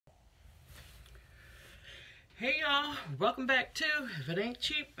Hey y'all, welcome back to If It Ain't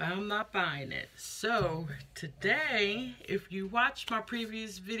Cheap, I'm Not Buying It. So today, if you watched my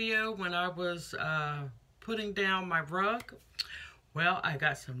previous video when I was putting down my rug, well, I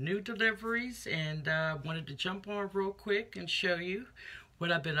got some new deliveries and wanted to jump on real quick and show you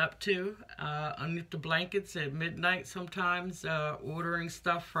what I've been up to underneath the blankets at midnight sometimes, ordering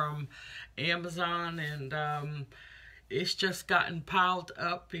stuff from Amazon, and it's just gotten piled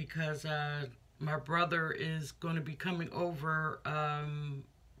up because my brother is going to be coming over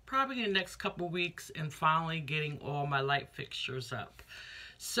probably in the next couple weeks and finally getting all my light fixtures up.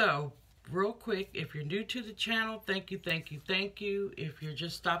 So real quick, if you're new to the channel, thank you. If you're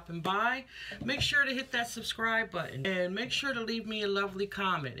just stopping by, make sure to hit that subscribe button and make sure to leave me a lovely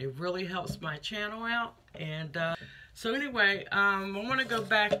comment. It really helps my channel out. And so anyway, I want to go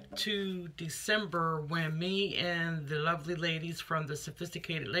back to December when me and the lovely ladies from the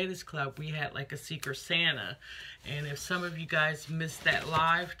Sophisticated Ladies Club, we had like a Secret Santa. And if some of you guys missed that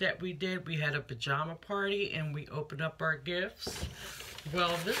live that we did, we had a pajama party and we opened up our gifts.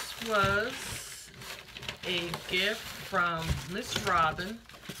 Well, this was a gift from Miss Robin.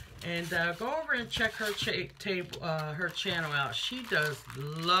 And go over and check her her channel out. She does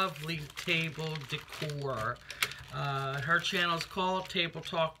lovely table decor. Her channel is called Table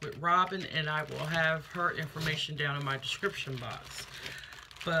Talk with Robin, and I will have her information down in my description box.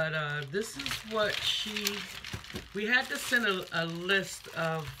 But this is what we had to send a list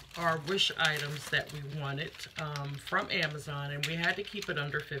of our wish items that we wanted from Amazon, and we had to keep it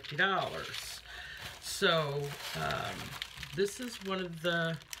under $50. So this is one of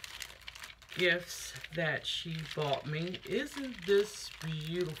the gifts that she bought me. Isn't this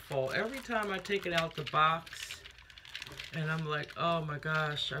beautiful? Every time I take it out the box and I'm like, oh my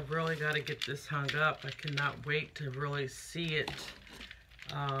gosh, I really got to get this hung up. I cannot wait to really see it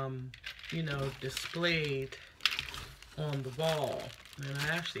you know, displayed on the wall. And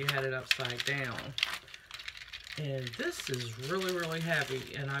I actually had it upside down. And this is really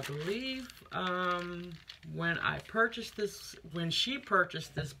heavy, and I believe when she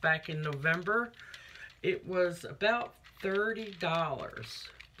purchased this back in November, it was about $30.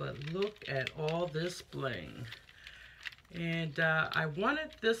 But look at all this bling. And I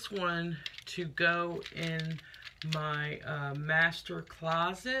wanted this one to go in my master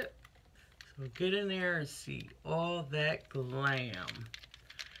closet. So get in there and see all that glam.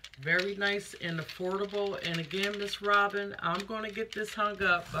 Very nice and affordable. And again, Miss Robin, I'm going to get this hung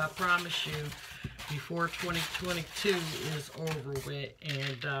up, I promise you, before 2022 is over with.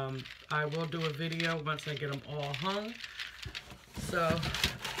 And I will do a video once I get them all hung. So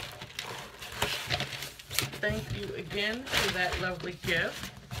thank you again for that lovely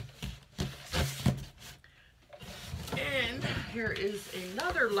gift. And here is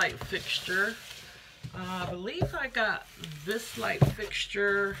another light fixture. I believe I got this light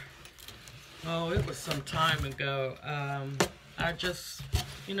fixture, oh, it was some time ago. I just,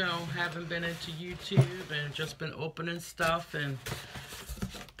 you know, haven't been into YouTube and just been opening stuff and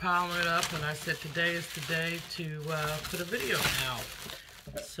piling it up, and I said today is the day to put a video out.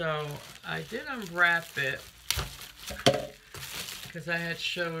 So I did unwrap it because I had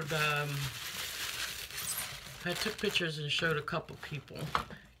showed, I took pictures and showed a couple people.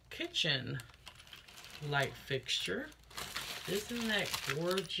 Kitchen light fixture. Isn't that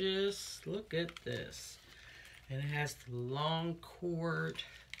gorgeous? Look at this. And it has the long cord.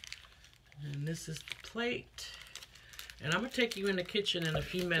 And this is the plate. And I'm going to take you in the kitchen in a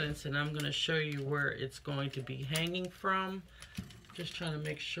few minutes, and I'm going to show you where it's going to be hanging from. Just trying to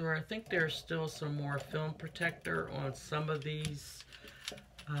make sure. I think there's still some more film protector on some of these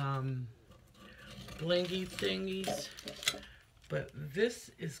blingy thingies. But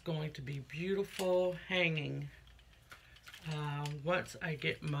this is going to be beautiful hanging once I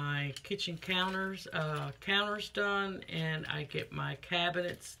get my kitchen counters done and I get my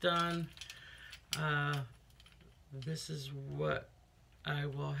cabinets done. This is what I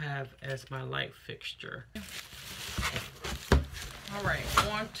will have as my light fixture. Alright,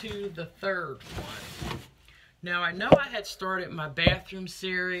 on to the third one. Now, I know I had started my bathroom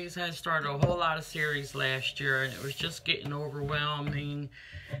series. I had started a whole lot of series last year, and it was just getting overwhelming.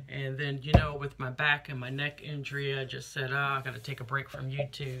 And then, you know, with my back and my neck injury, I just said, oh, I got to take a break from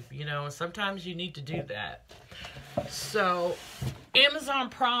YouTube. You know, and sometimes you need to do that. So, Amazon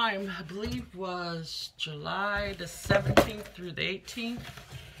Prime, I believe, was July the 17th through the 18th.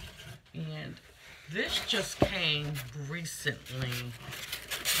 And this just came recently.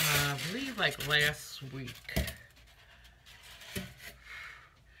 I believe like last week.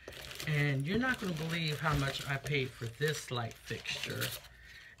 And you're not going to believe how much I paid for this light fixture.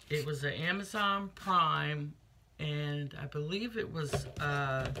 It was an Amazon Prime and I believe it was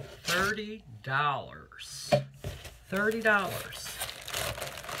 $30. $30.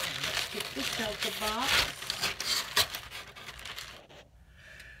 Get this out the box.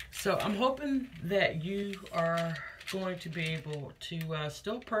 So I'm hoping that you are going to be able to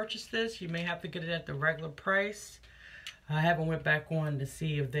still purchase this. You may have to get it at the regular price. I haven't went back on to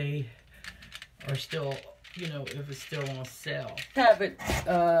see if they are still, you know, if it's still on sale. Have it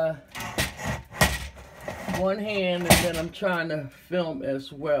one hand, and then I'm trying to film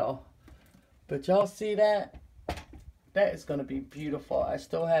as well. But y'all see that? That is going to be beautiful. I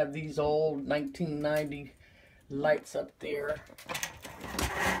still have these old 1990 lights up there.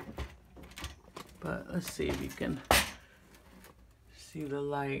 But let's see if you can see the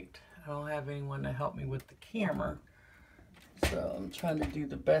light. I don't have anyone to help me with the camera. So I'm trying to do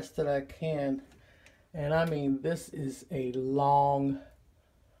the best that I can. And I mean, this is a long,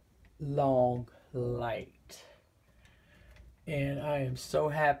 long light. And I am so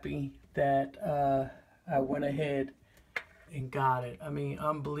happy that I went ahead and got it. I mean,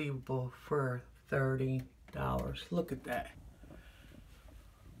 unbelievable for $30. Look at that.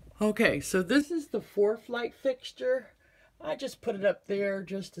 Okay, so this is the 4th light fixture. I just put it up there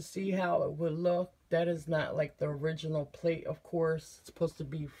just to see how it would look. That is not like the original plate, of course. It's supposed to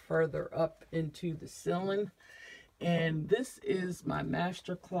be further up into the ceiling. And this is my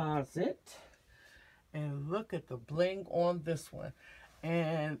master closet. And look at the bling on this one.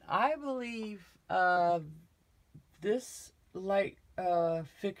 And I believe this light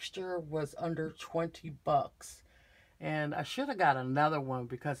fixture was under 20 bucks. And I should have got another one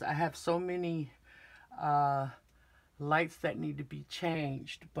because I have so many lights that need to be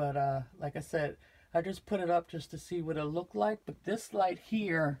changed. But like I said, I just put it up just to see what it looked like. But this light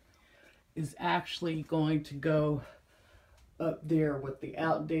here is actually going to go up there with the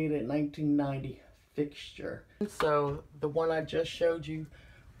outdated 1990 fixture. So the one I just showed you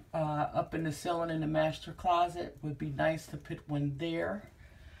up in the ceiling in the master closet would be nice to put one there.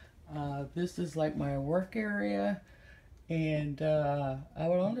 This is like my work area. And I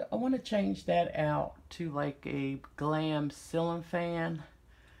want to change that out to like a Glam ceiling fan.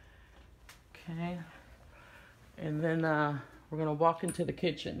 Okay. And then we're going to walk into the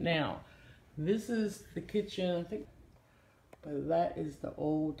kitchen. Now, this is the kitchen, I think. But that is the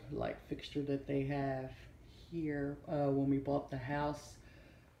old light fixture that they have here when we bought the house.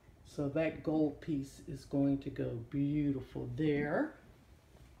 So that gold piece is going to go beautiful there.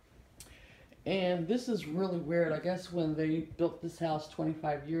 And this is really weird. I guess when they built this house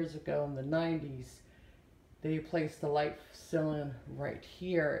 25 years ago in the 90s, they placed the light ceiling right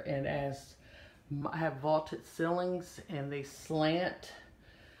here. And as I have vaulted ceilings and they slant,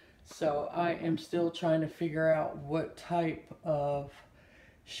 so I am still trying to figure out what type of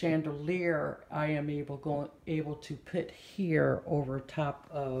chandelier I am able to put here over top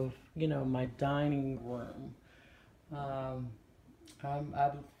of, you know, my dining room.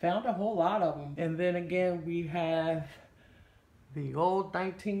 I've found a whole lot of them. And then again, we have the old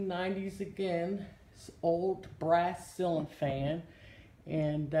 1990s again, old brass ceiling fan.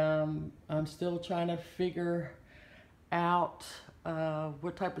 And I'm still trying to figure out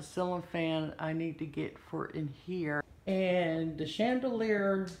what type of ceiling fan I need to get for in here. And the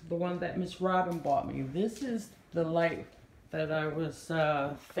chandelier, the one that Miss Robin bought me, this is the light that I was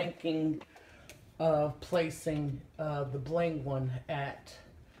thinking of placing the bling one at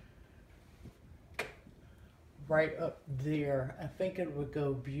right up there. I think it would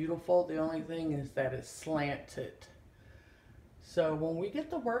go beautiful. The only thing is that it's slanted. So when we get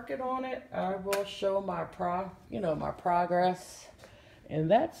to working on it, I will show my progress.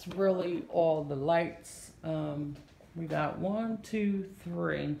 And that's really all the lights. We got 1, 2,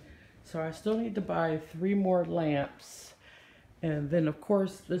 3. So I still need to buy 3 more lamps. And then of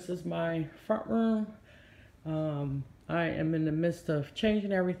course, this is my front room. I am in the midst of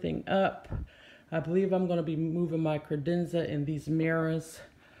changing everything up. I believe I'm going to be moving my credenza and these mirrors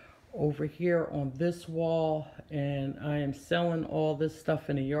over here on this wall. And I am selling all this stuff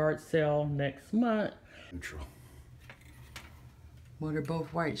in a yard sale next month. Neutral. Well, they're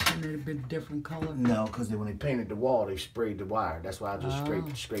both white. Shouldn't it have been a different color? No, because when they painted the wall, they sprayed the wire. That's why I just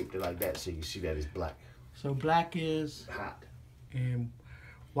scraped it like that so you see that it's black. So black is hot. And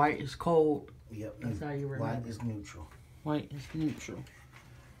white is cold. Yep. That's how you remember. White is neutral. White is neutral.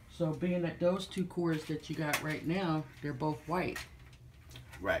 So being that those 2 cords that you got right now, they're both white.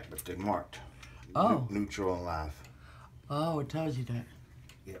 Right, but they're marked. Oh. Neutral and live. Oh, it tells you that.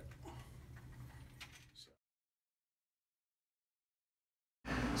 Yep.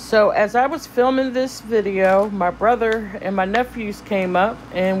 So as I was filming this video, my brother and my nephews came up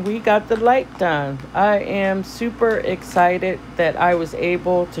and we got the light done. I am super excited that I was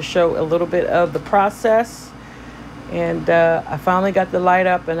able to show a little bit of the process. And I finally got the light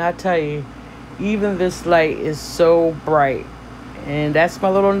up, and I tell you, even this light is so bright. And that's my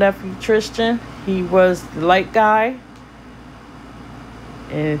little nephew Tristan. He was the light guy.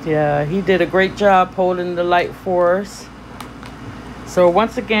 And he did a great job holding the light for us. So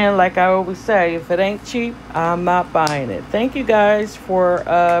once again, like I always say, if it ain't cheap, I'm not buying it. Thank you guys for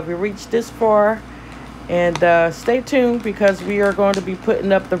if you reached this far. And stay tuned, because we are going to be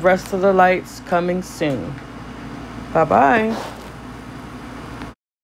putting up the rest of the lights coming soon. Bye-bye.